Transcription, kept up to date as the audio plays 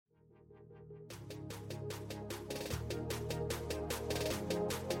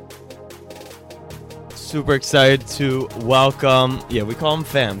super excited to welcome, we call them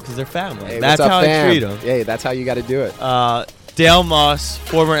fam because they're family. Hey, that's what's up, how fam? I treat them. Hey, that's how you got to do it. Dale Moss,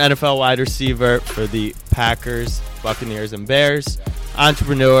 former NFL wide receiver for the Packers, Buccaneers, and Bears,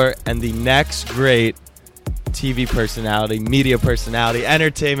 entrepreneur, and the next great TV personality, media personality,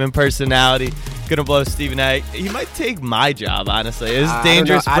 entertainment personality. Gonna blow Stephen A. He might take my job, honestly. It's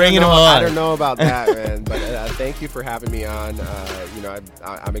dangerous bringing him on. I don't know about that, man. But thank you for having me on.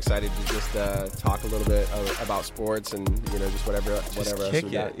 I'm excited to just talk a little bit about sports and just whatever else we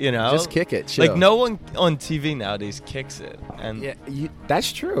got. Just kick it. Chill. Like no one on TV nowadays kicks it. And yeah,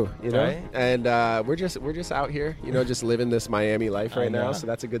 that's true. Right? And we're just out here, just living this Miami life right now. So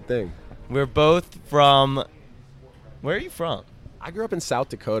that's a good thing. We're both from. Where are you from? I grew up in South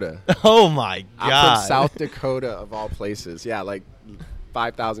Dakota. Oh, my God. I'm from South Dakota, of all places. Yeah, like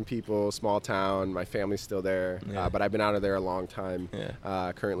 5,000 people, small town. My family's still there. Yeah. But I've been out of there a long time.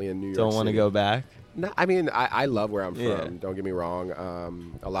 Yeah. Currently in New York Don't want to City. go back? No, I mean, I love where I'm from. Yeah. Don't get me wrong.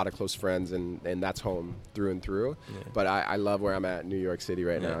 A lot of close friends, and that's home through and through. Yeah. But I love where I'm at in New York City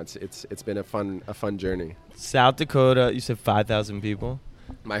right now. It's been a fun journey. South Dakota, you said 5,000 people?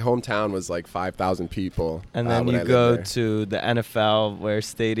 My hometown was like 5,000 people. And then when you I go lived there. to the NFL where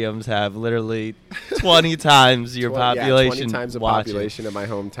stadiums have literally 20 times your population. 20 times the watching. population of my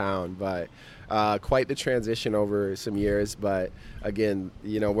hometown. But quite the transition over some years. But again,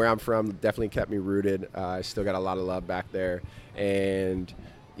 where I'm from definitely kept me rooted. I still got a lot of love back there. And,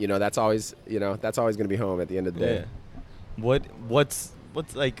 that's always going to be home at the end of the day. Yeah. What's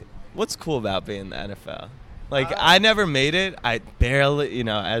cool about being in the NFL? Like, I never made it. I barely,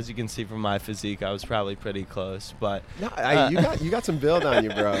 as you can see from my physique, I was probably pretty close. But No, you got some build on you,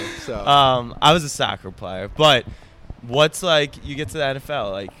 bro. So I was a soccer player. But what's like, you get to the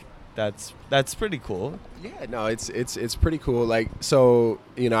NFL, like, that's pretty cool. yeah, no, it's pretty cool. Like, so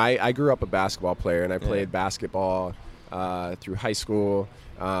I grew up a basketball player, and I played basketball through high school,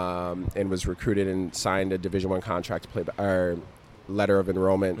 and was recruited and signed a Division I contract to play letter of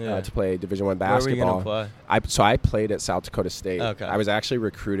enrollment to play Division I basketball. Where were you gonna play? So I played at South Dakota State. Okay. I was actually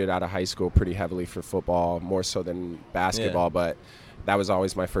recruited out of high school pretty heavily for football, more so than basketball, but that was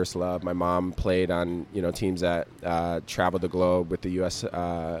always my first love. My mom played on teams that traveled the globe with the U.S.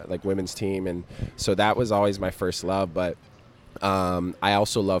 Like women's team, and so that was always my first love. But I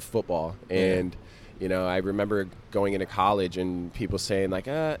also love football, and I remember going into college and people saying like,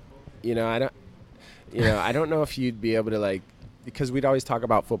 I don't know if you'd be able to like. Because we'd always talk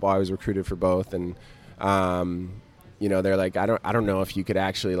about football. I was recruited for both, and they're like, I don't know if you could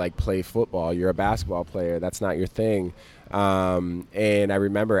actually like play football. You're a basketball player. That's not your thing. And I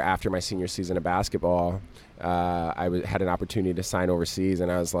remember after my senior season of basketball, had an opportunity to sign overseas,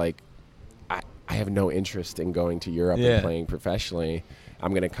 and I was like, I have no interest in going to Europe and playing professionally.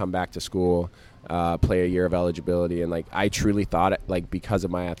 I'm going to come back to school, play a year of eligibility, and like I truly thought like because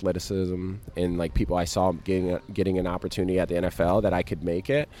of my athleticism and like people I saw getting an opportunity at the NFL that I could make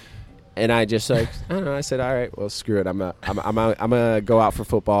it. And I just like I don't know. I said, all right, well, screw it. I'm gonna go out for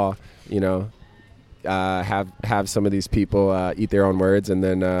football. Have some of these people eat their own words, and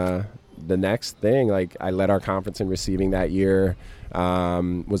then the next thing, like I led our conference in receiving that year.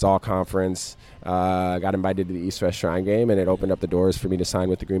 Was all conference. Got invited to the East-West Shrine game, and it opened up the doors for me to sign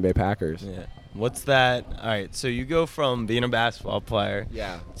with the Green Bay Packers. Yeah. What's that? All right, so you go from being a basketball player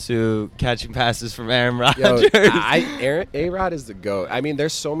to catching passes from Aaron Rodgers. A-Rod is the GOAT. I mean,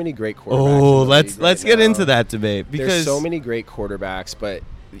 there's so many great quarterbacks. Oh, let's get into that debate. Because there's so many great quarterbacks, but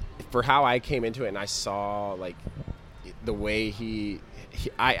for how I came into it and I saw like the way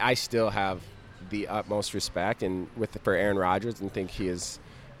I still have the utmost respect for Aaron Rodgers and think he is,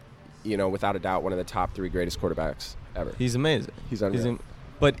 without a doubt, one of the top 3 greatest quarterbacks ever. He's amazing. He's unreal.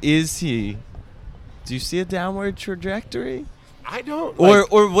 But is he? Do you see a downward trajectory? I don't. Or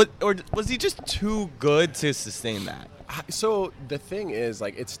was he just too good to sustain that? So the thing is,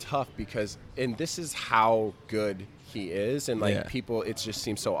 like, it's tough because, and this is how good he is, and like people, it just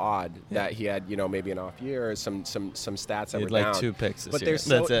seems so odd that he had maybe an off year or some stats that were like down. 2 picks this but year.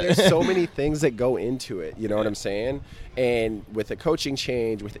 there's so many things that go into it. You know what I'm saying? And with the coaching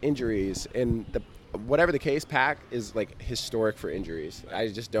change, with injuries, and whatever the case, Pac is like historic for injuries. I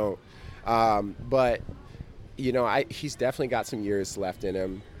just don't. But he's definitely got some years left in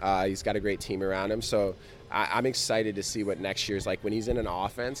him. He's got a great team around him, so I'm excited to see what next year's like when he's in an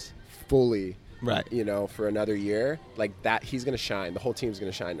offense fully. Right. For another year, like that, he's going to shine. The whole team's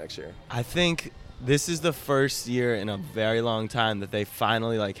going to shine next year. I think this is the first year in a very long time that they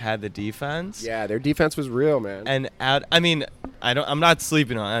finally like had the defense. Yeah, their defense was real, man. And I'm not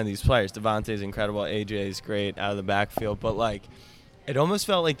sleeping on any of these players. Devontae's incredible. AJ is great out of the backfield, but like It almost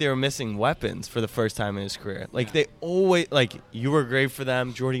felt like they were missing weapons for the first time in his career. Like they always, like you were great for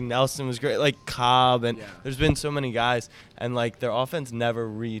them. Jordy Nelson was great. Like Cobb, and there's been so many guys, and like their offense never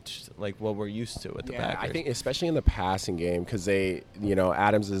reached like what we're used to with the Packers. I think especially in the passing game because they,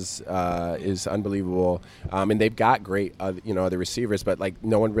 Adams is unbelievable, and they've got great, the receivers, but like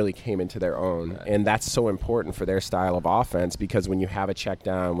no one really came into their own, and that's so important for their style of offense because when you have a check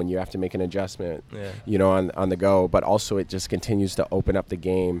down, when you have to make an adjustment, on the go, but also it just continues to open up the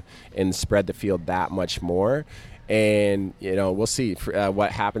game and spread the field that much more. And, we'll see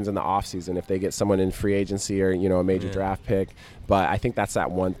what happens in the offseason if they get someone in free agency or, a major draft pick. But I think that's that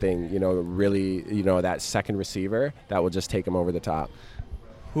one thing, really, that second receiver that will just take them over the top.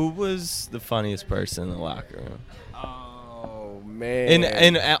 Who was the funniest person in the locker room? Oh, man.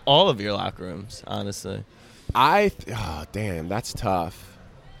 In all of your locker rooms, honestly. Damn, that's tough.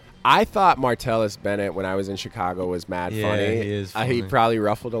 I thought Martellus Bennett when I was in Chicago was mad funny. He is funny. He probably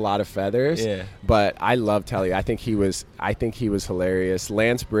ruffled a lot of feathers. Yeah. But I love Telly. I think he was hilarious.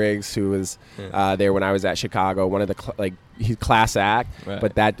 Lance Briggs, who was there when I was at Chicago, one of the he's class act, right.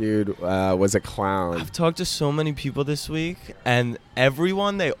 But that dude was a clown. I've talked to so many people this week, and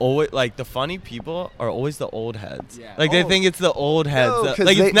everyone, they always, like, the funny people are always the old heads. Yeah. Like, they think it's the old heads. No,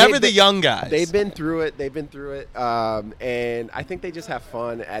 it's never the young guys. They've been through it. And I think they just have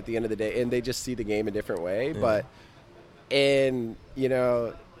fun at the end of the day, and they just see the game a different way. Yeah.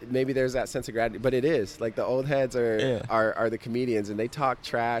 Maybe there's that sense of gratitude, but it is like the old heads are the comedians, and they talk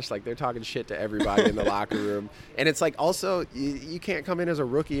trash, like they're talking shit to everybody in the locker room. And it's like also you can't come in as a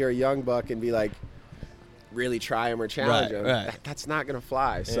rookie or a young buck and be like really try him or challenge him. Right. That's not gonna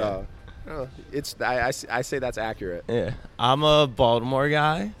fly. So I say that's accurate. Yeah, I'm a Baltimore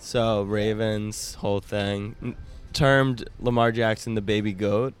guy, so Ravens whole thing termed Lamar Jackson the baby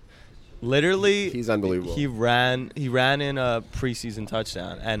goat. Literally, he's unbelievable. He ran in a preseason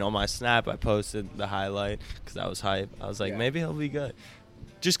touchdown, and on my Snap, I posted the highlight because I was hype. I was like, maybe he'll be good.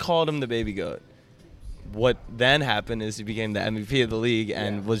 Just called him the baby goat. What then happened is he became the MVP of the league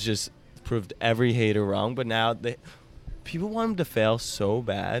and was just proved every hater wrong. But now people want him to fail so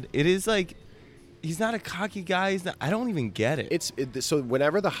bad. It is like he's not a cocky guy. I don't even get it. So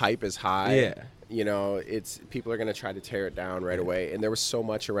whenever the hype is high. Yeah. It's people are going to try to tear it down right away, and there was so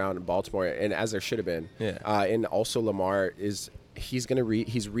much around Baltimore, and as there should have been. Yeah. And also Lamar he's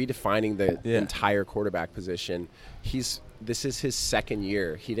redefining the entire quarterback position. This is his second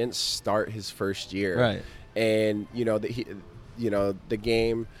year. He didn't start his first year. Right. And the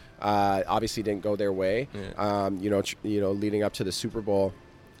game obviously didn't go their way. Yeah. Leading up to the Super Bowl,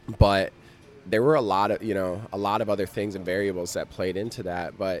 but there were a lot of other things and variables that played into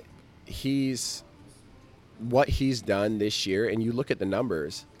that, but what he's done this year, and you look at the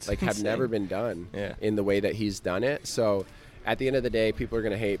numbers, have never been done in the way that he's done it. So at the end of the day, people are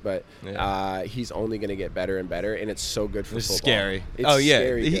going to hate, but he's only going to get better and better, and it's so good for football. Scary. It's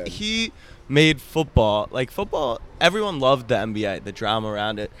scary. Good. He made football. Everyone loved the NBA, the drama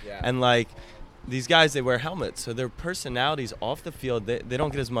around it. Yeah. And, these guys, they wear helmets, so their personalities off the field, they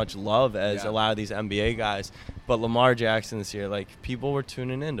don't get as much love as a lot of these NBA guys. But Lamar Jackson this year, people were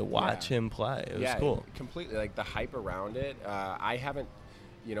tuning in to watch him play. It was cool. Completely. The hype around it, I haven't,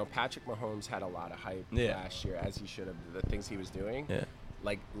 Patrick Mahomes had a lot of hype last year, as he should have, the things he was doing.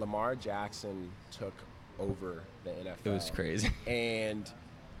 Yeah. Lamar Jackson took over the NFL. It was crazy. And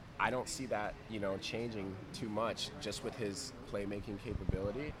I don't see that, changing too much just with his playmaking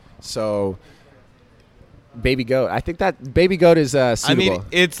capability. So... Baby goat. I think that baby goat is suitable. I mean,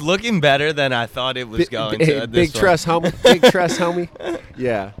 it's looking better than I thought it was going to. Big trust, homie. Big trust, homie.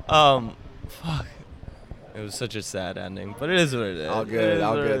 Yeah. Fuck. It was such a sad ending, but it is what it is. All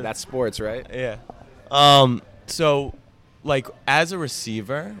good. That's sports, right? Yeah. So, as a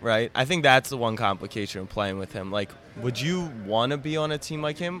receiver, right? I think that's the one complication of playing with him. Would you want to be on a team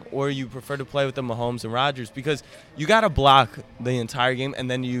like him, or you prefer to play with the Mahomes and Rodgers? Because you got to block the entire game,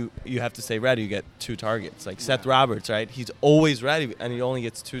 and then you have to stay ready. You get 2 targets. Seth Roberts, right? He's always ready, and he only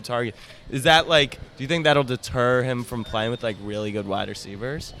gets 2 targets. Is that do you think that'll deter him from playing with really good wide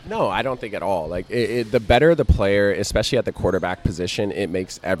receivers? No, I don't think at all. The better the player, especially at the quarterback position, it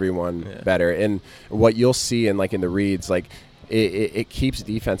makes everyone better. And what you'll see in the reads, it keeps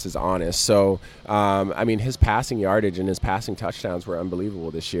defenses honest. So, his passing yardage and his passing touchdowns were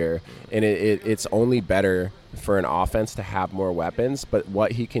unbelievable this year. And it's only better for an offense to have more weapons. But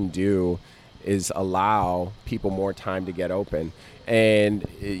what he can do is allow people more time to get open. And,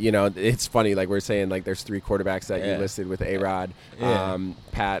 it's funny, we're saying, there's 3 quarterbacks that you listed with A-Rod,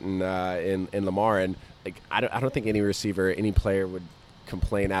 Pat, and Lamar. And, I don't think any receiver, any player would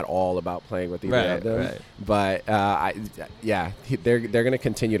complain at all about playing with either of them. Right. But they're going to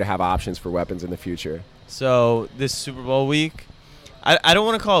continue to have options for weapons in the future. So this Super Bowl week, I don't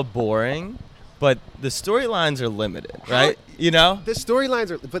want to call it boring, but the storylines are limited, right? You know? The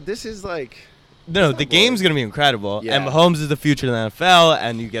storylines are, but this is like. No, the game's going to be incredible. Yeah. And Mahomes is the future of the NFL,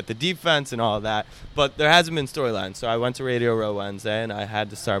 and you get the defense and all of that. But there hasn't been storylines. So I went to Radio Row Wednesday, and I had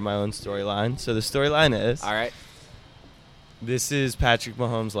to start my own storyline. So the storyline is, All right. this is Patrick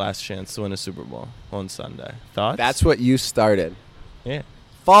Mahomes' last chance to win a Super Bowl on Sunday. Thoughts? That's what you started. Yeah.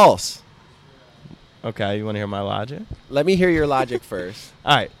 False. Okay, you want to hear my logic? Let me hear your logic first.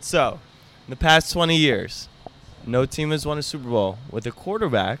 All right, so in the past 20 years, no team has won a Super Bowl with a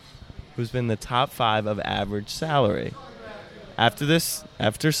quarterback who's been the top 5 of average salary.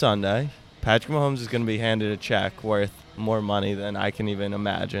 After Sunday, Patrick Mahomes is going to be handed a check worth more money than I can even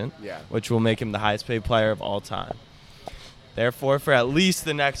imagine, which will make him the highest paid player of all time. Therefore, for at least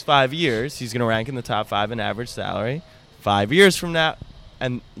the next 5 years, he's going to rank in the top 5 in average salary. 5 years from now,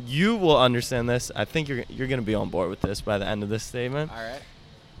 and you will understand this, I think you're going to be on board with this by the end of this statement. All right.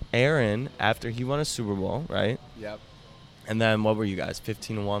 Aaron, after he won a Super Bowl, right? Yep. And then what were you guys,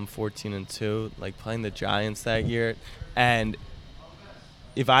 15-1, 14-2, like playing the Giants that year? And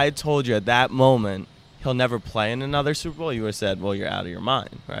if I had told you at that moment he'll never play in another Super Bowl, you would have said, well, you're out of your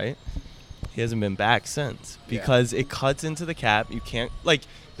mind, right? He hasn't been back since because it cuts into the cap. You can't, like,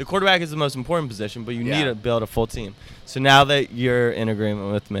 the quarterback is the most important position, but you need to build a full team. So now that you're in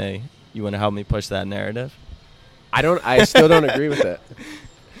agreement with me, you want to help me push that narrative? I still don't agree with it.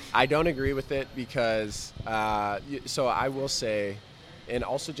 I don't agree with it because, so I will say, and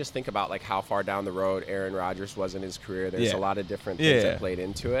also just think about like how far down the road Aaron Rodgers was in his career. There's a lot of different things that played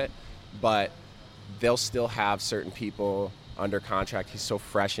into it, but they'll still have certain people under contract. He's so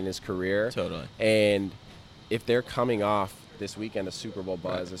fresh in his career. Totally. And if they're coming off this weekend a Super Bowl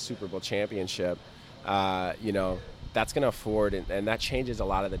buzz, a Super Bowl championship, that's going to afford, and that changes a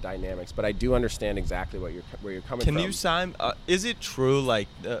lot of the dynamics. But I do understand exactly where you're coming from. Can you sign? Is it true? Like,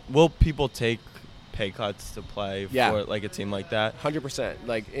 will people take pay cuts to play for like a team like that? 100%.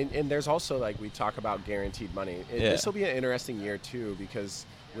 Like, and there's also like we talk about guaranteed money. This will be an interesting year too because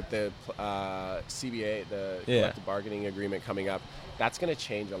with the CBA, the collective bargaining agreement coming up, that's going to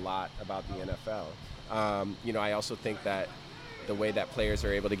change a lot about the NFL. I also think that the way that players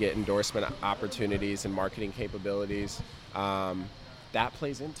are able to get endorsement opportunities and marketing capabilities, that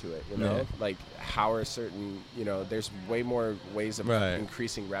plays into it, like how are certain, there's way more ways of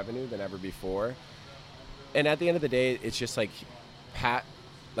increasing revenue than ever before. And at the end of the day, it's just like Pat,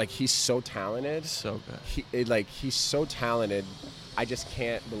 like he's so talented. So good. He's so talented. I just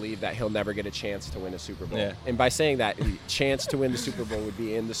can't believe that he'll never get a chance to win a Super Bowl. Yeah. And by saying that, the chance to win the Super Bowl would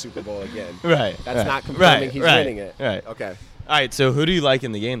be in the Super Bowl again. Right. That's not confirming he's winning it. Right. Okay. All right, so who do you like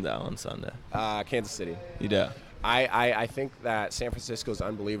in the game, though, on Sunday? Kansas City. You do? I think that San Francisco is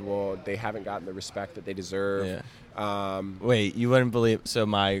unbelievable. They haven't gotten the respect that they deserve. Yeah. Wait, you wouldn't believe – so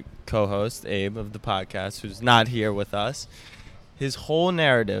my co-host, Abe, of the podcast, who's not here with us, his whole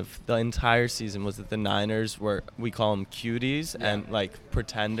narrative the entire season was that the Niners were – we call them cuties and, like,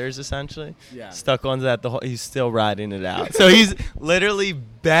 pretenders, essentially. Yeah. Stuck onto that the whole – he's still riding it out. So he's literally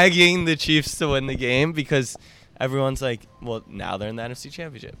begging the Chiefs to win the game because – everyone's like, well, now they're in the NFC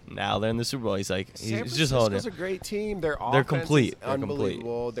Championship. Now they're in the Super Bowl. He's like, he's just holding it. San Francisco's a great team. Their offense they're complete. is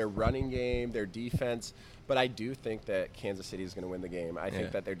unbelievable. Their running game, their defense. But I do think that Kansas City is going to win the game. I think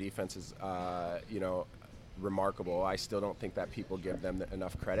that their defense is, remarkable. I still don't think that people give them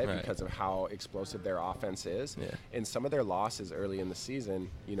enough credit because of how explosive their offense is. Yeah. And some of their losses early in the season,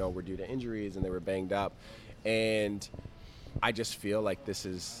 were due to injuries and they were banged up. And I just feel like this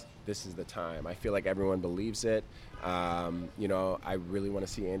is the time. I feel like everyone believes it. I really want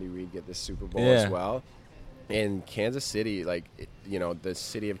to see Andy Reid get this Super Bowl as well. And Kansas City, the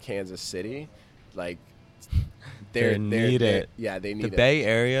city of Kansas City, they need it. Yeah, they need it. The Bay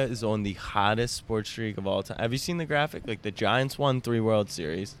Area is on the hottest sports streak of all time. Have you seen the graphic? Like, the Giants won 3 World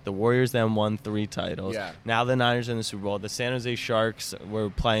Series. The Warriors then won 3 titles. Yeah. Now the Niners are in the Super Bowl. The San Jose Sharks were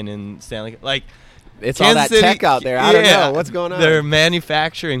playing in Stanley. It's Kansas all that City, tech out there. I don't know. What's going on? They're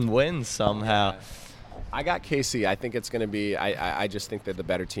manufacturing wins somehow. Yeah. I got KC. I think it's going to be – I just think they're the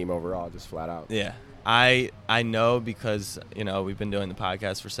better team overall, just flat out. Yeah. I know because, we've been doing the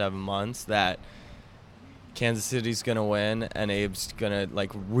podcast for 7 months that Kansas City's going to win and Abe's going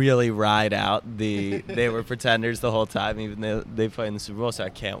to, really ride out they were pretenders the whole time, even though they play in the Super Bowl, so I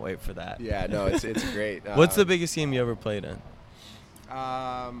can't wait for that. Yeah, no, it's great. What's the biggest game you ever played in?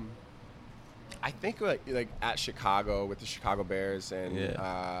 I think like at Chicago with the Chicago Bears, and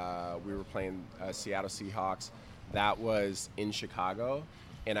we were playing Seattle Seahawks. that was in Chicago,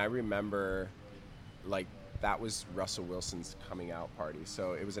 and I remember, like, that was Russell Wilson's coming out party.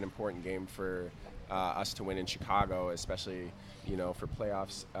 So it was an important game for us to win in Chicago, especially, for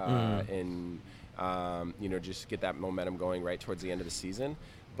playoffs and, just get that momentum going right towards the end of the season.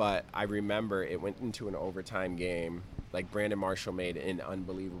 But I remember it went into an overtime game. Like, Brandon Marshall made an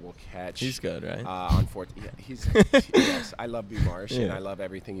unbelievable catch. He's good, right? On fourth, yes, I love B. Marsh, and I love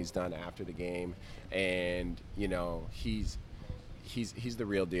everything he's done after the game. And he's the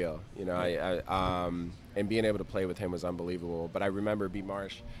real deal. And being able to play with him was unbelievable. But I remember B.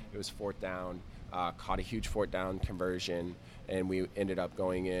 Marsh. It was fourth down, caught a huge fourth down conversion, and we ended up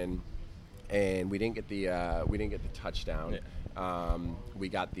going in, and we didn't get the touchdown. Yeah. We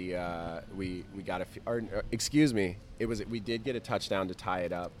got excuse me. We did get a touchdown to tie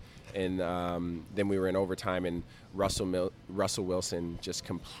it up, and then we were in overtime, and Russell Wilson just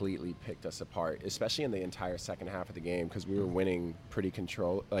completely picked us apart, especially in the entire second half of the game, because we were winning pretty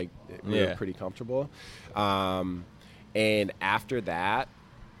we were pretty comfortable. And after that,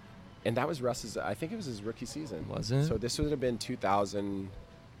 and that was Russ's. I think it was his rookie season. Was it? So this would have been 2000.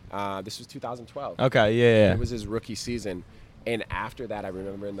 This was 2012. Okay, yeah. It was his rookie season. And after that, I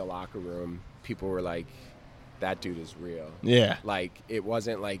remember in the locker room, people were like, that dude is real. Yeah. Like, it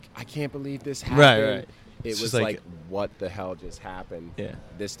wasn't like, I can't believe this happened. Right. It was like, what the hell just happened? Yeah.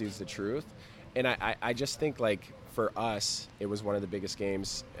 This dude's the truth. And I just think, like, for us, it was one of the biggest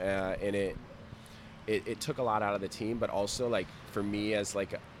games. And it took a lot out of the team. But also, like, for me as,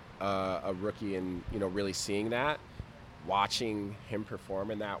 like, a rookie and, really seeing that, watching him perform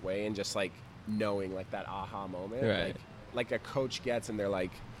in that way and just, like, knowing, like, that aha moment. Right. Like a coach gets, and they're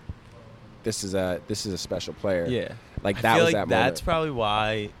like, "This is a special player." Yeah, like I that feel was like that that's moment. probably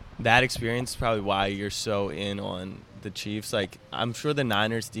why that experience is probably why you're so in on the Chiefs. Like, I'm sure the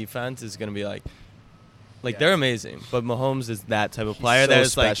Niners defense is gonna be like they're amazing, but Mahomes is that type of player that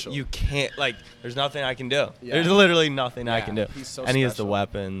is special. like you can't there's nothing I can do. Yeah. There's literally nothing I can do, he's so and he has the special.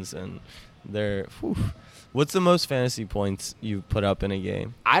 weapons, and they're. Whew. What's the most fantasy points you put up in a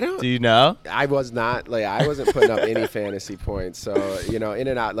game? Do you know? I wasn't putting up any fantasy points. So, in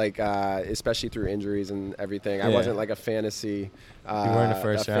and out, like, especially through injuries and everything. Yeah. I wasn't like a fantasy You weren't a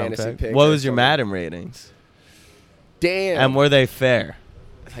first round fantasy pick. What was your Madden ratings? Damn. And were they fair?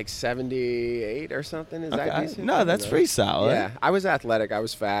 Like 78 or something. Is that decent? No, that's pretty solid. Yeah. I was athletic. I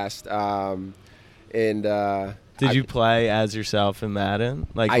was fast. Did you play as yourself in Madden?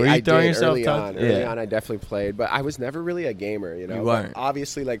 Like, were you I throwing did yourself early on, I definitely played, but I was never really a gamer, You weren't. But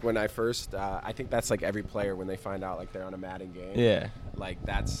obviously, like, when I first, I think that's like every player when they find out like they're on a Madden game. Yeah. Like,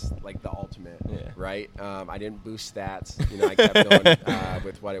 that's like the ultimate. Yeah. Right. I didn't boost stats. I kept going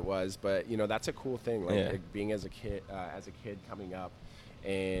with what it was, but that's a cool thing. Like, being as a kid coming up,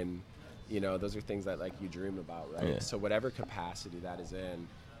 and those are things that like you dream about, right? Yeah. So whatever capacity that is in.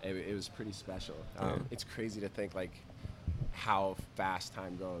 It was pretty special. It's crazy to think like how fast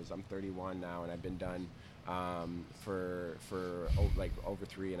time goes. I'm 31 now, and I've been done for like over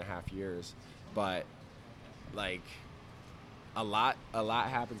 3.5 years. But like a lot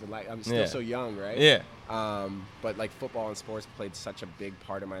happens in life. I'm still so young, right? Yeah. But like football and sports played such a big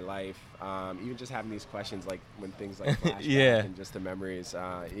part of my life. Even just having these questions, like when things like flash back and just the memories.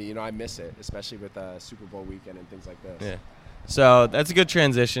 I miss it, especially with Super Bowl weekend and things like this. Yeah. So that's a good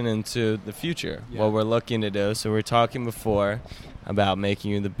transition into the future, what we're looking to do. So we were talking before about making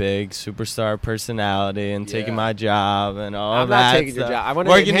you the big superstar personality and taking my job and all I'm that not taking stuff. your job. I want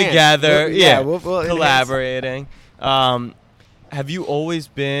to working together. We'll collaborating. Have you always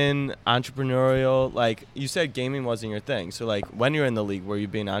been entrepreneurial? Like, you said gaming wasn't your thing. So, like, when you were in the league, were you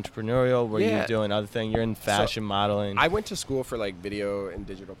being entrepreneurial? Were you doing other things? You're in fashion modeling. I went to school for, like, video and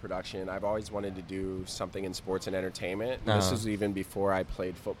digital production. I've always wanted to do something in sports and entertainment. This was even before I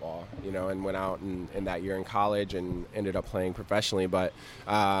played football, and went out in that year in college and ended up playing professionally. But,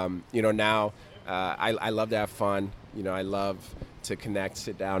 now I love to have fun. I love to connect,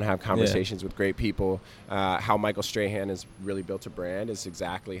 sit down, have conversations with great people. How Michael Strahan has really built a brand is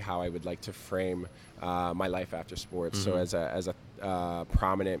exactly how I would like to frame my life after sports. Mm-hmm. So as a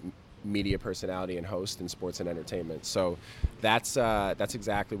prominent media personality and host in sports and entertainment. So that's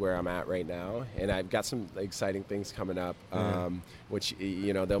exactly where I'm at right now. And I've got some exciting things coming up, which,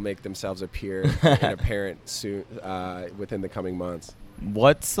 they'll make themselves appear and apparent soon within the coming months.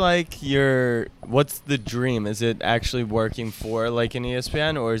 What's the dream? Is it actually working for like an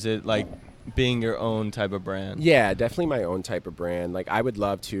ESPN, or is it like being your own type of brand. Yeah, definitely my own type of brand. Like I would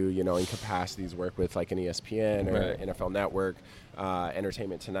love to, in capacities work with like an ESPN or Right. NFL Network,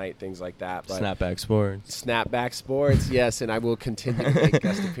 Entertainment Tonight, things like that. But Snapback Sports. Snapback Sports, yes, and I will continue to make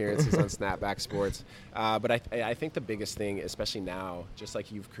guest appearances on Snapback Sports. But I think the biggest thing, especially now, just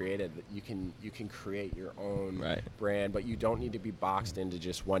like you've created, you can create your own Right. brand, but you don't need to be boxed into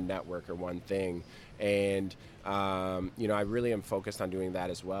just one network or one thing. And I really am focused on doing that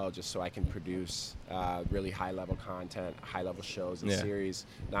as well, just so I can produce really high-level content, high-level shows and Yeah. series,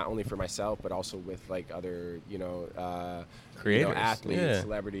 not only for myself but also with like other Creators. athletes, Yeah.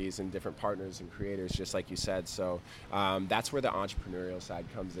 celebrities, and different partners and creators, just like you said. So that's where the entrepreneurial side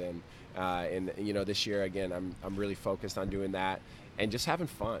comes in. And this year again, I'm really focused on doing that and just having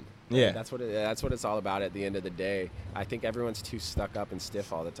fun. Yeah. That's what it's all about at the end of the day. I think everyone's too stuck up and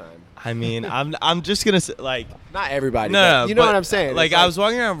stiff all the time. I mean, I'm just gonna say, like, Not everybody. no, but you know but, what I'm saying. Like, It's I was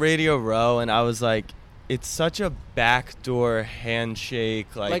walking around Radio Row and I was like, it's such a backdoor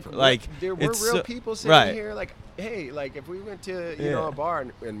handshake. Like there were it's real so- people sitting right. here like, hey, like if we went to Yeah. a bar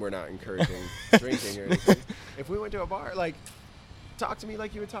and we're not encouraging drinking or anything. If we went to a bar, like, talk to me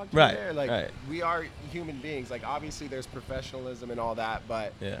like you would talk to Right, me there. Like right. we are human beings. Like obviously there's professionalism and all that,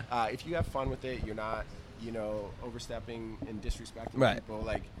 but Yeah. if you have fun with it, you're not overstepping and disrespecting Right. people.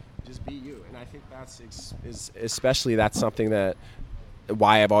 Like just be you. And I think that's something that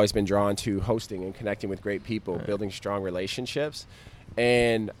why I've always been drawn to hosting and connecting with great people, Right. building strong relationships.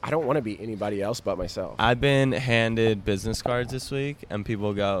 And I don't want to be anybody else but myself. I've been handed business cards this week, and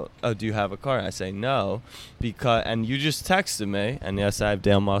people go, "Oh, do you have a card?" I say no, and you just texted me, and yes, I have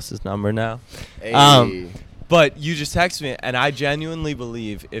Dale Moss's number now. Hey. But you just texted me, and I genuinely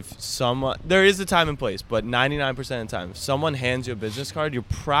believe if someone, there is a time and place, but 99% of the time, if someone hands you a business card, you're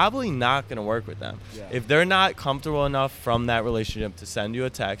probably not going to work with them. Yeah. If they're not comfortable enough from that relationship to send you a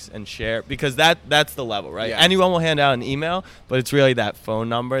text and share, because that's the level, right? Yeah. Anyone will hand out an email, but it's really that phone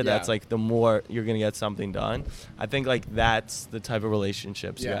number that's Yeah. like the more you're going to get something done. I think like that's the type of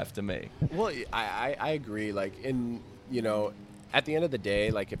relationships you Yeah. have to make. Well, I agree. Like at the end of the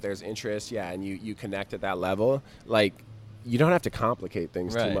day, like if there's interest, and you connect at that level, like you don't have to complicate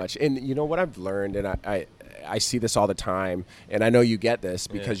things Right. too much. And you know what I've learned, and I see this all the time, and I know you get this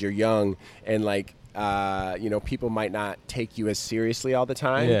because you're young, and like people might not take you as seriously all the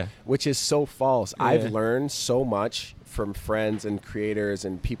time, Yeah. which is so false. Yeah. I've learned so much from friends and creators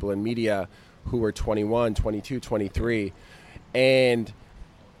and people in media who are 21, 22, 23, and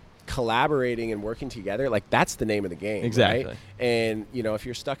collaborating and working together, like that's the name of the game. Exactly. Right? And if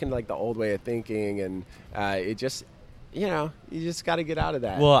you're stuck in like the old way of thinking, and it just you just got to get out of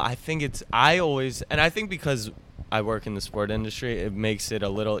that. Well, I think I think because I work in the sport industry, it makes it a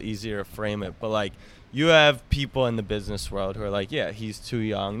little easier to frame it. But like, you have people in the business world who are like, yeah, he's too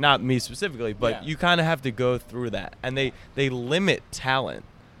young. Not me specifically, but Yeah. you kind of have to go through that. And they limit talent.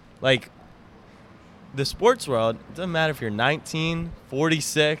 Like, the sports world, it doesn't matter if you're 19,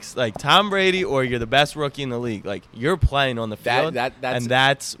 46, like Tom Brady, or you're the best rookie in the league. Like, you're playing on the field, that's what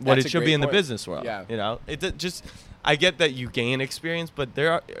that's it a should be great in the point. business world. Yeah. I get that you gain experience, but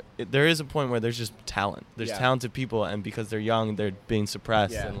there is a point where there's just talent. There's Yeah. talented people, and because they're young, they're being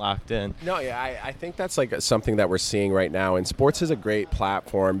suppressed Yeah. and locked in. No, I think that's like something that we're seeing right now. And sports is a great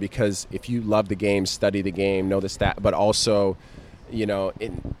platform because if you love the game, study the game, know the stat, but also,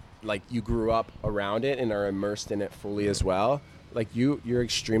 like you grew up around it and are immersed in it fully as well. Like you're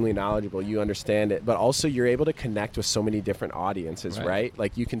extremely knowledgeable, you understand it, but also you're able to connect with so many different audiences, right?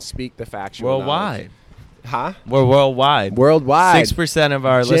 Like you can speak the factual Worldwide. knowledge. Huh? We're worldwide. Worldwide. 6% of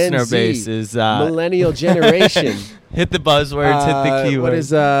our Gen listener Z, base is millennial generation. hit the buzzwords, hit the keywords. What is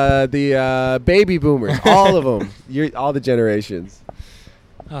the baby boomers? All of them. All the generations.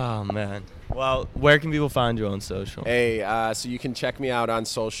 Oh man. Well, where can people find you on social? Hey, so you can check me out on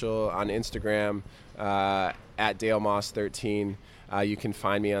social, on Instagram, at Dale Moss 13. You can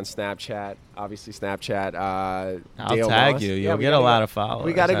find me on Snapchat, obviously Snapchat. I'll Dale tag Moss. you. Yeah, You'll we get a gotta lot go- of followers.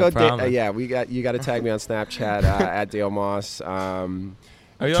 We gotta I go. promise. You got to tag me on Snapchat at Dale Moss. Are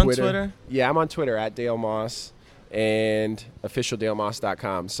you on Twitter? Yeah, I'm on Twitter at Dale Moss and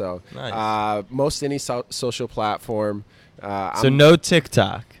officialdalemoss.com. So Nice. most any social platform. So no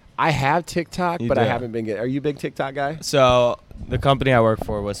TikTok. I have TikTok, You but I do. haven't been. Are you a big TikTok guy? So the company I work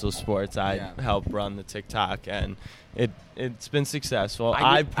for, Whistle Sports, I Yeah. help run the TikTok, and it's been successful. I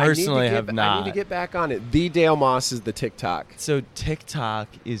I need- personally I need to have get, not. I need to get back on it. The Dale Moss is the TikTok. So TikTok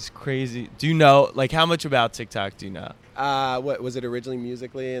is crazy. Do you know, like, how much about TikTok do you know? What was it originally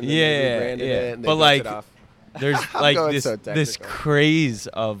Musically? And then Yeah, they rebranded yeah. it and they But, built like, it off. There's I'm like going this so this technical. craze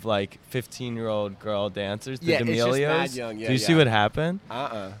of like 15-year-old girl dancers, the Yeah, it's just D'Amelios. mad young. Yeah, Do you see yeah. what happened?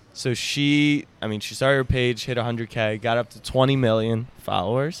 So she started her page, hit 100K, got up to 20 million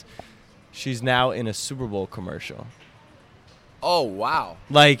followers. She's now in a Super Bowl commercial. Oh, wow.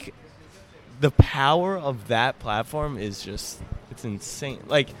 Like, the power of that platform is just, it's insane.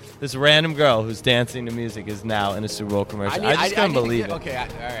 Like, this random girl who's dancing to music is now in a Super Bowl commercial. I just can't believe it. Okay, all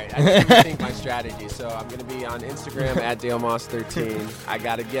right. I need to rethink my strategy. So I'm going to be on Instagram at Dale Moss 13. I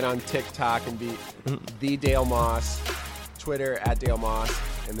got to get on TikTok and be the Dale Moss, Twitter at Dale Moss,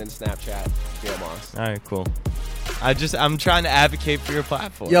 and then Snapchat Dale Moss. All right, cool. I'm trying to advocate for your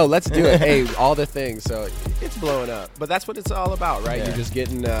platform. Yo, let's do it. Hey, all the things. So it's blowing up. But that's what it's all about, right? Yeah. You're just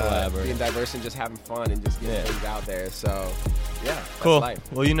getting being diverse and just having fun and just getting things out there. So, yeah, that's Cool. life.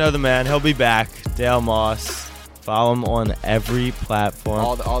 Well, you know the man. He'll be back. Dale Moss. Follow him on every platform.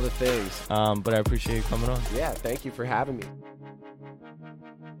 All the things. But I appreciate you coming on. Yeah, thank you for having me.